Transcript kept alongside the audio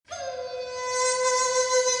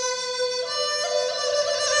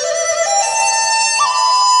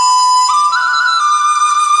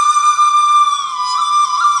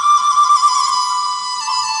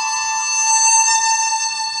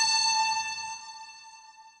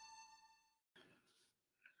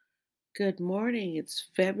Good morning. It's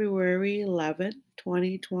February 11th,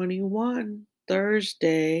 2021,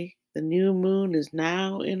 Thursday. The new moon is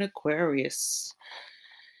now in Aquarius.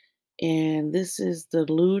 And this is the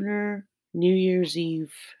lunar New Year's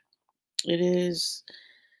Eve. It is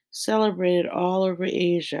celebrated all over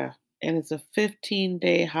Asia, and it's a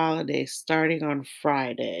 15-day holiday starting on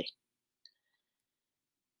Friday.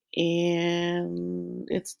 And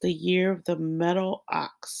it's the year of the metal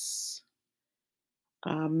ox.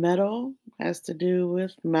 Metal has to do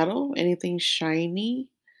with metal, anything shiny.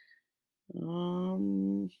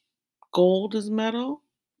 Um, Gold is metal.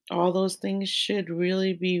 All those things should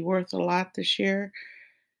really be worth a lot this year,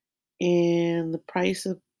 and the price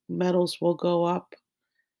of metals will go up.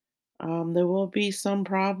 There will be some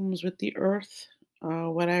problems with the earth.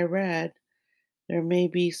 What I read, there may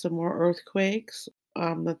be some more earthquakes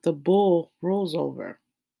that the bull rules over,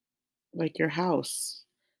 like your house,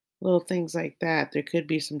 little things like that. There could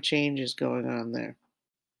be some changes going on there.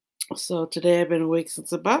 So today I've been awake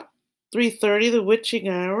since about 3:30, the witching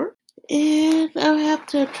hour. And I would have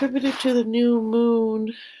to attribute it to the new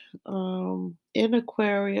moon in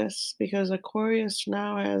Aquarius because Aquarius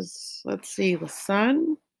now has, let's see, the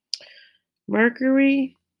Sun,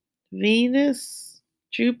 Mercury, Venus,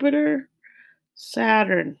 Jupiter,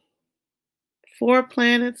 Saturn, four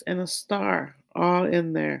planets, and a star all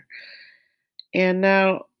in there. And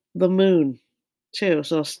now the moon, too.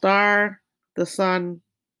 So, star, the sun,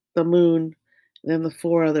 the moon, and then the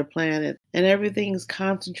four other planets. And everything's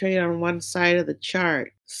concentrated on one side of the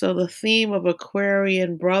chart. So the theme of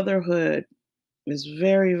Aquarian brotherhood is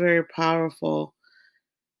very, very powerful.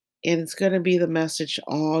 And it's going to be the message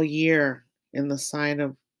all year in the sign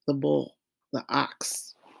of the bull, the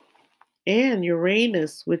ox. And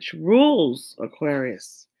Uranus, which rules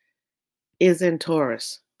Aquarius, is in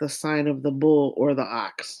Taurus, the sign of the bull or the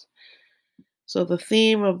ox. So the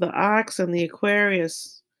theme of the ox and the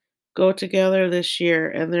Aquarius go together this year,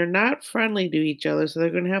 and they're not friendly to each other, so they're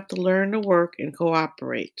going to have to learn to work and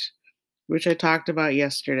cooperate, which I talked about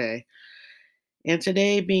yesterday. And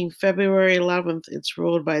today, being February 11th, it's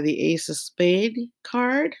ruled by the Ace of Spade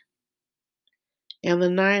card and the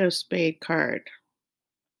Nine of Spade card.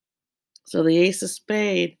 So the Ace of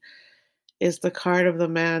Spade is the card of the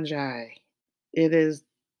Magi. It is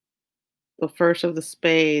the first of the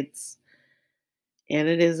spades, and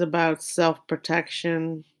it is about self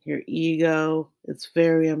protection, your ego. It's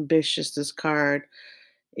very ambitious, this card.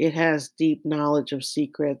 It has deep knowledge of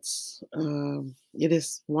secrets. It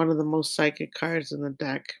is one of the most psychic cards in the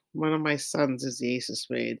deck. One of my sons is the Ace of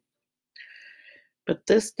Spade. But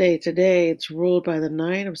this day, today, it's ruled by the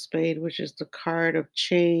Nine of Spade, which is the card of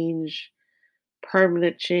change,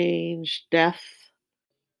 permanent change, death,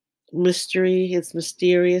 mystery. It's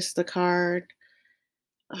mysterious, the card.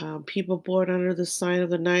 People born under the sign of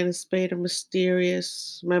the Nine of Spade are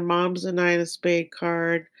mysterious. My mom's a Nine of Spade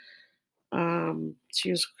card.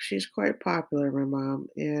 She's quite popular, my mom,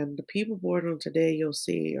 and the people born on today you'll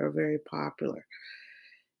see are very popular.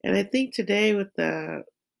 And I think today with the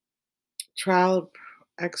trial of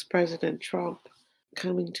ex-President Trump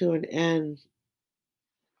coming to an end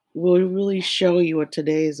will really show you what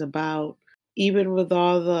today is about. Even with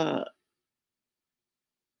all the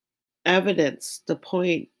evidence to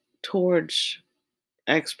point towards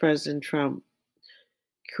ex-President Trump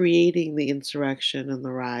creating the insurrection and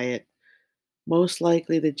the riot, most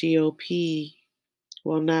likely the GOP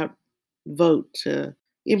will not vote to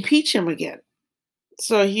impeach him again.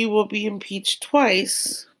 So he will be impeached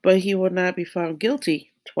twice, but he will not be found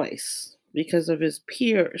guilty twice because of his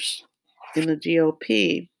peers in the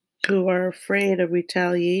GOP who are afraid of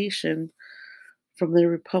retaliation from their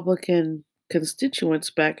Republican constituents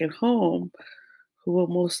back at home who will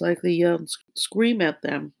most likely yell and scream at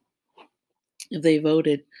them if they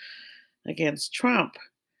voted against Trump.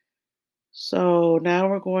 So now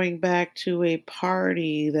we're going back to a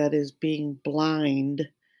party that is being blind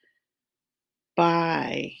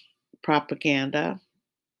by propaganda.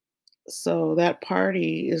 So that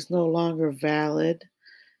party is no longer valid.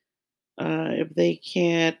 If they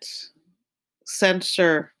can't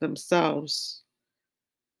censor themselves,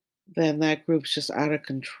 then that group's just out of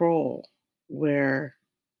control, where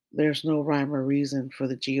there's no rhyme or reason for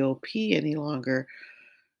the GOP any longer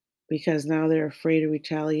because now they're afraid of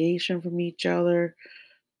retaliation from each other.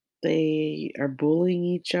 They are bullying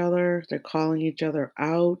each other, they're calling each other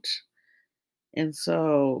out. And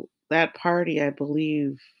so that party, I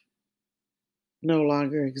believe, no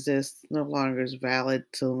longer exists, no longer is valid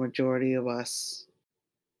to the majority of us.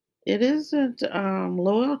 It isn't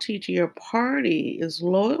loyalty to your party, is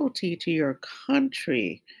loyalty to your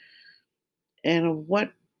country and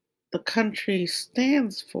what the country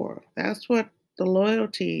stands for. That's what the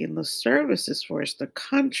loyalty and the service is for. It's the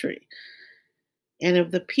country. And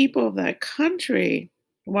if the people of that country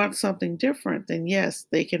want something different, then yes,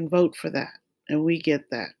 they can vote for that. And we get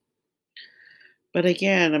that. But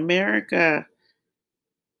again, America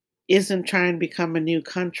isn't trying to become a new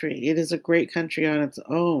country. It is a great country on its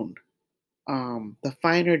own. The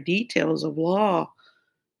finer details of law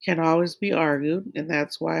can always be argued, and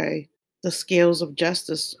that's why the scales of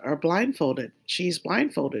justice are blindfolded. She's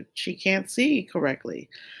blindfolded. She can't see correctly.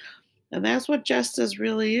 And that's what justice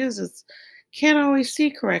really is. It's can't always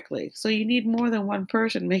see correctly. So you need more than one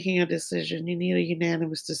person making a decision. You need a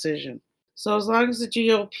unanimous decision. So as long as the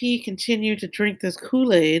GOP continue to drink this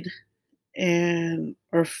Kool-Aid and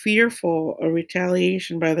are fearful of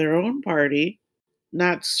retaliation by their own party,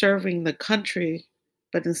 not serving the country,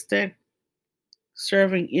 but instead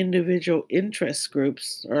serving individual interest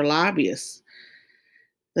groups or lobbyists,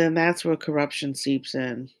 then that's where corruption seeps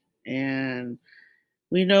in. And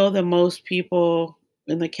we know that most people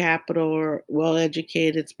in the Capitol are well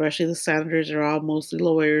educated, especially the senators are all mostly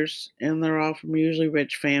lawyers and they're all from usually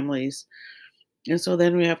rich families. And so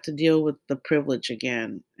then we have to deal with the privilege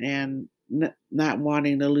again and not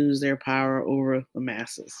wanting to lose their power over the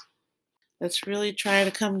masses. Let's really try to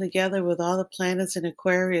come together with all the planets in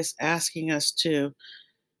Aquarius asking us to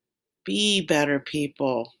be better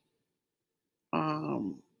people,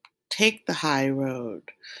 um, take the high road.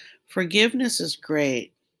 Forgiveness is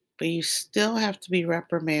great, but you still have to be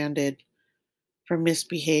reprimanded for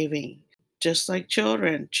misbehaving. Just like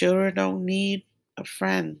children, children don't need a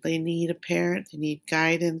friend, they need a parent, they need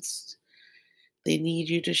guidance, they need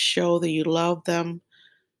you to show that you love them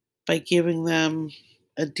by giving them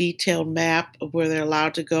a detailed map of where they're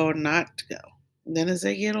allowed to go and not to go. And then as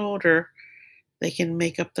they get older, they can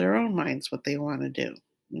make up their own minds what they want to do.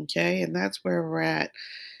 Okay, and that's where we're at.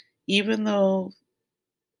 Even though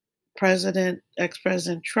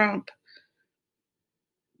ex-President Trump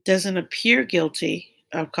doesn't appear guilty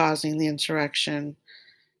of causing the insurrection,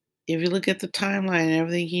 if you look at the timeline and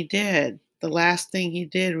everything he did, the last thing he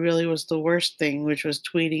did really was the worst thing, which was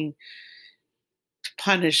tweeting to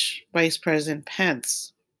punish Vice President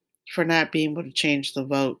Pence for not being able to change the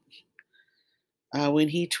vote. When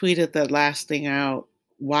he tweeted that last thing out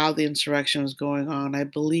while the insurrection was going on, I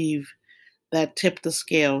believe that tipped the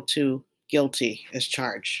scale to guilty as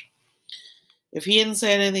charged. If he hadn't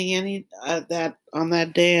said anything that on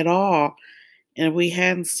that day at all, and we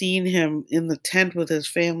hadn't seen him in the tent with his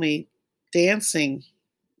family dancing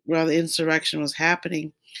while the insurrection was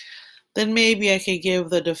happening, then maybe I could give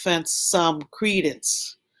the defense some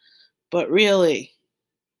credence. But really,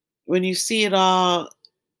 when you see it all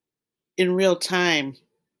in real time,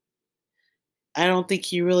 I don't think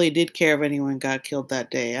he really did care if anyone got killed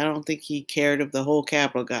that day. I don't think he cared if the whole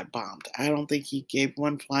Capitol got bombed. I don't think he gave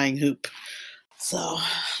one flying hoop. So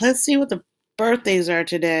let's see what the birthdays are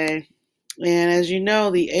today. And as you know,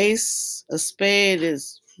 the ace of spade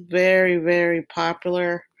is very, very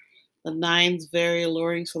popular. The nine's very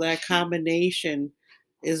alluring, so that combination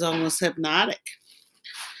is almost hypnotic.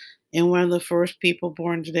 And one of the first people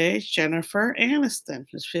born today is Jennifer Aniston,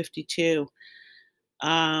 who's 52.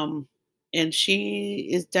 Um, and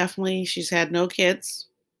she's had no kids.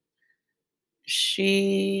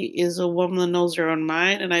 She is a woman that knows her own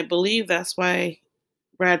mind, and I believe that's why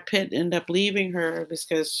Brad Pitt ended up leaving her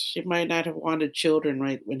because she might not have wanted children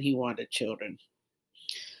right when he wanted children.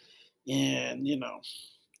 And,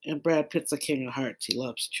 and Brad Pitt's a king of hearts. He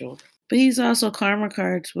loves children. But he's also karma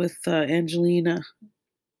cards with Angelina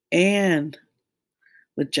and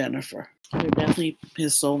with Jennifer. They're definitely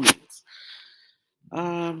his soulmates.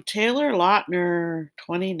 Taylor Lautner,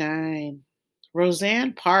 29.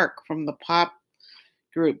 Roseanne Park from the pop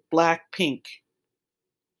group Blackpink.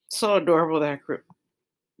 So adorable, that group.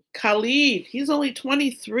 Khalid, he's only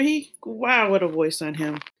 23. Wow, what a voice on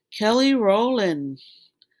him. Kelly Rowland.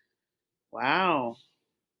 Wow.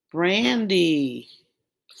 Brandy,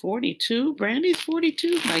 42. Brandy's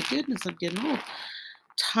 42. My goodness, I'm getting old.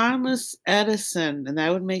 Thomas Edison, and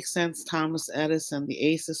that would make sense. Thomas Edison, the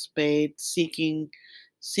ace of spades, seeking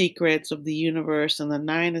secrets of the universe, and the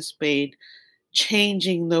nine of spades,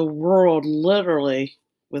 changing the world literally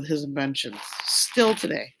with his inventions. Still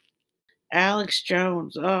today. Alex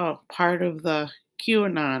Jones, part of the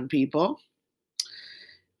QAnon people,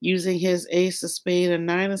 using his ace of spade and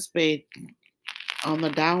nine of spade on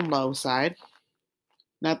the down low side,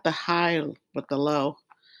 not the high, but the low,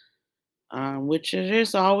 which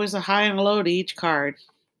is always a high and a low to each card.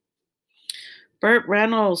 Burt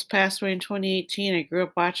Reynolds passed away in 2018. I grew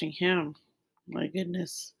up watching him. My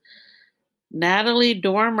goodness. Natalie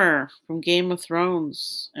Dormer from Game of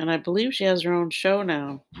Thrones, and I believe she has her own show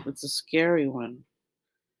now. It's a scary one.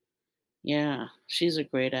 Yeah, she's a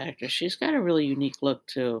great actress. She's got a really unique look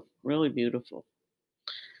too. Really beautiful.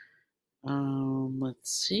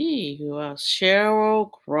 Let's see who else.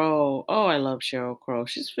 Cheryl Crow. Oh, I love Cheryl Crow.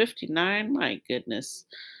 She's 59. My goodness.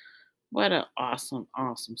 What an awesome,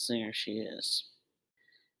 awesome singer she is.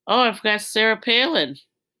 Oh, I forgot Sarah Palin.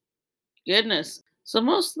 Goodness. So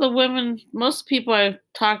most of the women, most people I've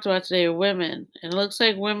talked about today are women, and it looks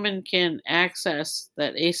like women can access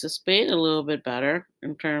that Ace of Spade a little bit better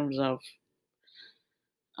in terms of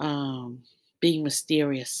um, being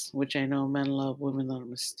mysterious, which I know men love women that are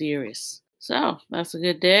mysterious. So that's a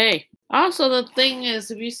good day. Also, the thing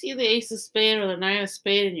is, if you see the Ace of Spade or the Nine of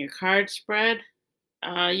Spade in your card spread,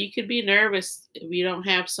 you could be nervous if you don't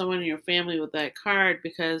have someone in your family with that card,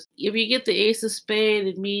 because if you get the Ace of Spade,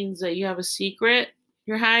 it means that you have a secret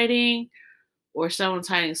you're hiding, or someone's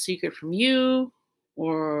hiding a secret from you,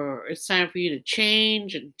 or it's time for you to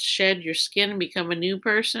change and shed your skin and become a new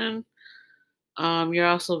person. You're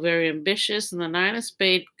also very ambitious, and the Nine of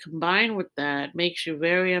Spade combined with that makes you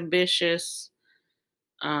very ambitious.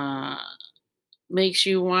 Uh, Makes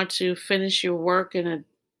you want to finish your work and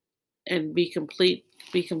be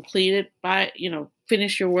completed by,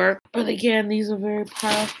 finish your work. But again, these are very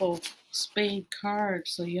powerful spade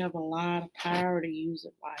cards, so you have a lot of power to use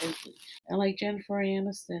it wisely. And like Jennifer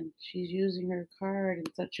Aniston, she's using her card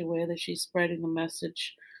in such a way that she's spreading the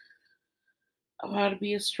message of how to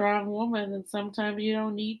be a strong woman. And sometimes you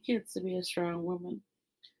don't need kids to be a strong woman.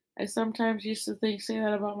 I sometimes used to say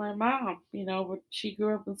that about my mom, but she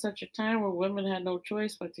grew up in such a time where women had no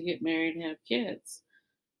choice but to get married and have kids.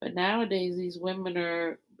 But nowadays, these women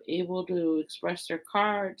are able to express their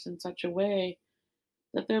cards in such a way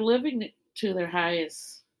that they're living to their high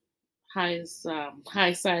side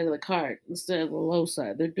of the card instead of the low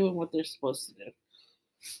side. They're doing what they're supposed to do.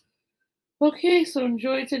 Okay, so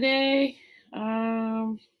enjoy today.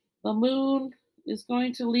 The moon is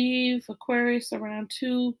going to leave Aquarius around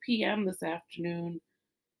 2 p.m. this afternoon,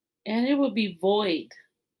 and it will be void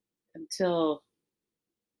until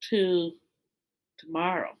 2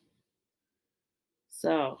 tomorrow.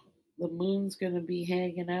 So the moon's going to be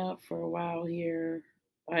hanging out for a while here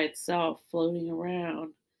by itself, floating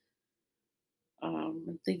around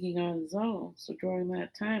and thinking on its own. So during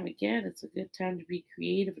that time, again, it's a good time to be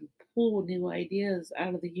creative and pull new ideas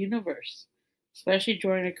out of the universe, especially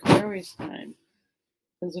during Aquarius time,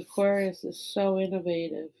 because Aquarius is so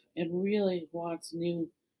innovative and really wants new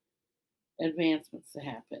advancements to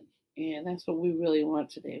happen. And that's what we really want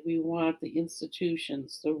today. We want the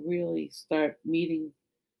institutions to really start meeting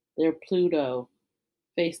their Pluto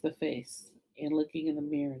face to face and looking in the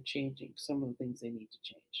mirror and changing some of the things they need to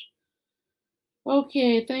change.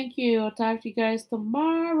 Okay, thank you. I'll talk to you guys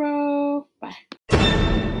tomorrow.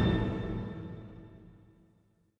 Bye.